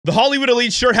The Hollywood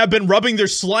elite sure have been rubbing their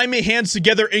slimy hands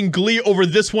together in glee over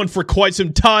this one for quite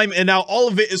some time, and now all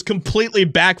of it is completely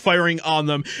backfiring on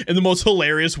them in the most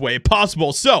hilarious way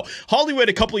possible. So, Hollywood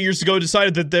a couple of years ago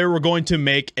decided that they were going to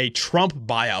make a Trump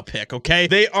biopic, okay?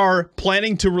 They are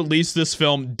planning to release this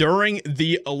film during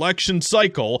the election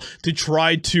cycle to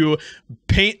try to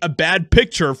paint a bad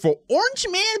picture for Orange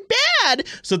Man Bad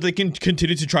so they can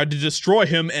continue to try to destroy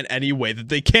him in any way that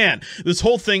they can. This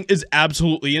whole thing is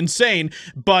absolutely insane,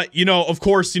 but, you know, of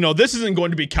course, you know, this isn't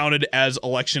going to be counted as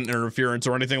election interference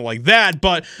or anything like that,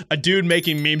 but a dude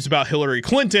making memes about Hillary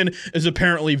Clinton is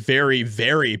apparently very,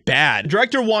 very bad. The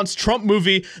director wants Trump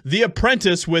movie The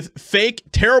Apprentice with fake,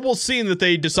 terrible scene that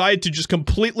they decided to just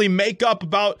completely make up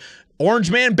about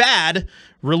Orange Man Bad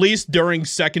released during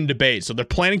second debate. So they're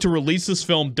planning to release this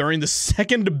film during the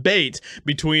second debate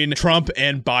between Trump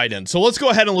and Biden. So let's go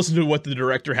ahead and listen to what the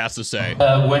director has to say.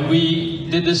 When we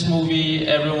did this movie,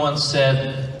 everyone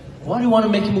said, why do you want to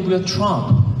make a movie with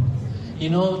Trump? You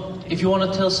know, if you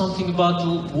want to tell something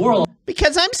about the world.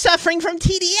 Because I'm suffering from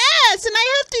TDS and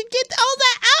I have to get all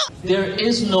that out. There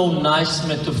is no nice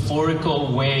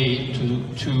metaphorical way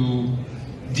to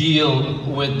deal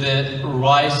with the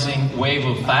rising wave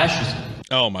of fascism.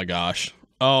 Oh my gosh.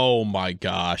 Oh my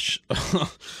gosh.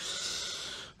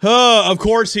 Of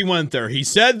course he went there. He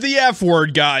said the F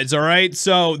word, guys, all right?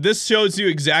 So this shows you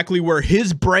exactly where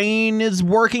his brain is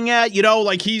working at. You know,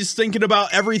 like he's thinking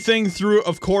about everything through,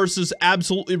 of course, this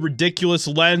absolutely ridiculous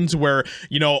lens where,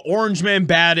 you know, Orange Man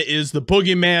Bad is the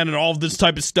boogeyman and all of this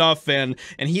type of stuff. And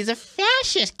he's a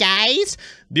fascist, guys.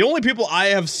 The only people I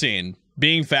have seen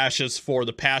being fascists for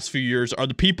the past few years are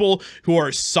the people who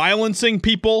are silencing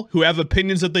people who have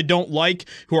opinions that they don't like,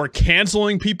 who are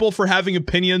canceling people for having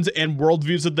opinions and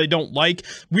worldviews that they don't like.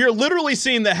 We are literally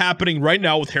seeing that happening right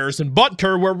now with Harrison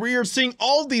Butker, where we are seeing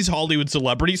all these Hollywood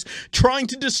celebrities trying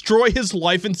to destroy his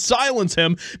life and silence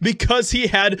him because he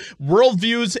had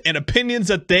worldviews and opinions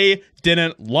that they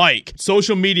didn't like.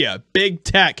 Social media, big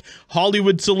tech,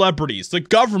 Hollywood celebrities, the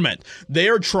government, they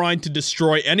are trying to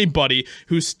destroy anybody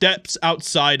who steps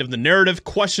outside of the narrative,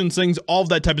 questions things, all of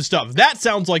that type of stuff. That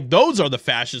sounds like those are the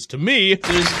fascists to me.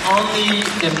 There's only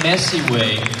the messy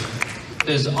way.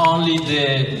 There's only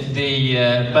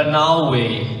the banal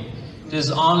way.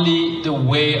 There's only the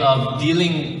way of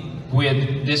dealing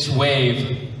with this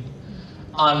wave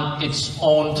on its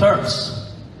own terms,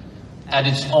 at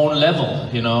its own level,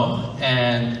 you know,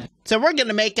 and so we're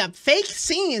gonna make up fake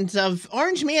scenes of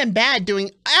Orange Man Bad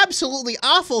doing absolutely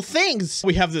awful things.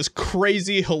 We have this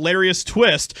crazy, hilarious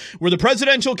twist where the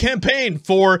presidential campaign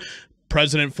for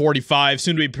President 45,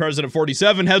 soon to be President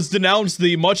 47, has denounced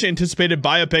the much anticipated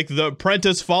biopic The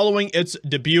Apprentice following its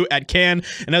debut at Cannes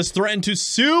and has threatened to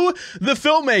sue the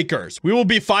filmmakers. We will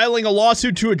be filing a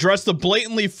lawsuit to address the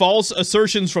blatantly false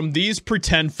assertions from these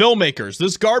pretend filmmakers.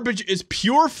 This garbage is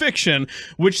pure fiction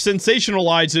which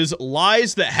sensationalizes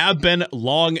lies that have been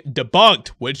long debunked,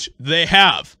 which they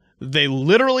have. They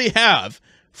literally have.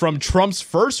 From Trump's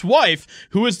first wife,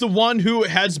 who is the one who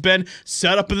has been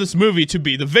set up in this movie to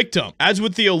be the victim. As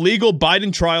with the illegal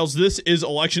Biden trials, this is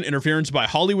election interference by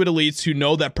Hollywood elites who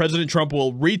know that President Trump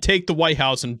will retake the White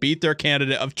House and beat their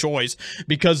candidate of choice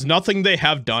because nothing they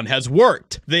have done has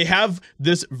worked. They have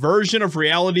this version of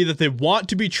reality that they want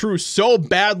to be true so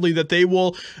badly that they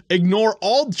will ignore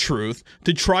all truth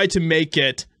to try to make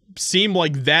it seem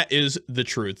like that is the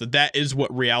truth, that is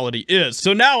what reality is.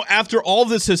 So now, after all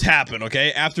this has happened,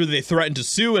 okay, after they threatened to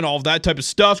sue and all of that type of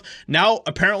stuff, now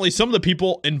apparently some of the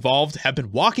people involved have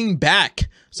been walking back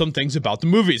some things about the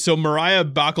movie. So Mariah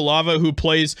Bakalova, who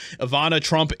plays Ivana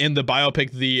Trump in the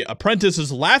biopic The Apprentice,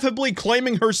 is laughably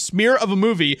claiming her smear of a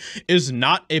movie is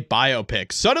not a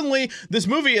biopic. Suddenly, this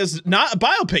movie is not a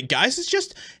biopic, guys. It's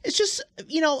just,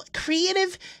 you know,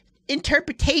 creative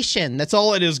interpretation. That's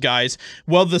all it is, guys.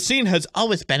 Well, the scene has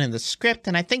always been in the script,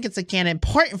 and I think it's again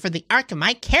important for the arc of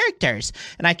my characters.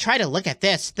 And I try to look at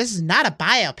this. This is not a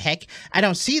biopic. I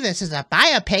don't see this as a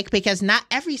biopic because not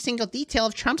every single detail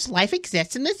of Trump's life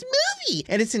exists in this movie.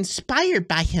 And it's inspired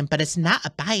by him, but it's not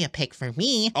a biopic for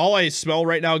me. All I smell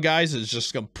right now, guys, is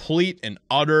just complete and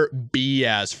utter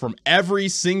BS from every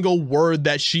single word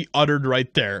that she uttered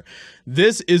right there.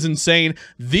 This is insane.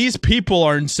 These people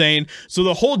are insane. So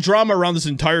the whole drama around this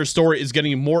entire story is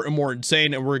getting more and more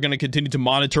insane, and we're going to continue to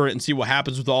monitor it and see what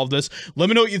happens with all of this. Let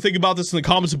me know what you think about this in the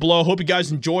comments below. Hope you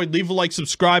guys enjoyed. Leave a like,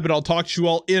 subscribe, and I'll talk to you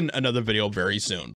all in another video very soon.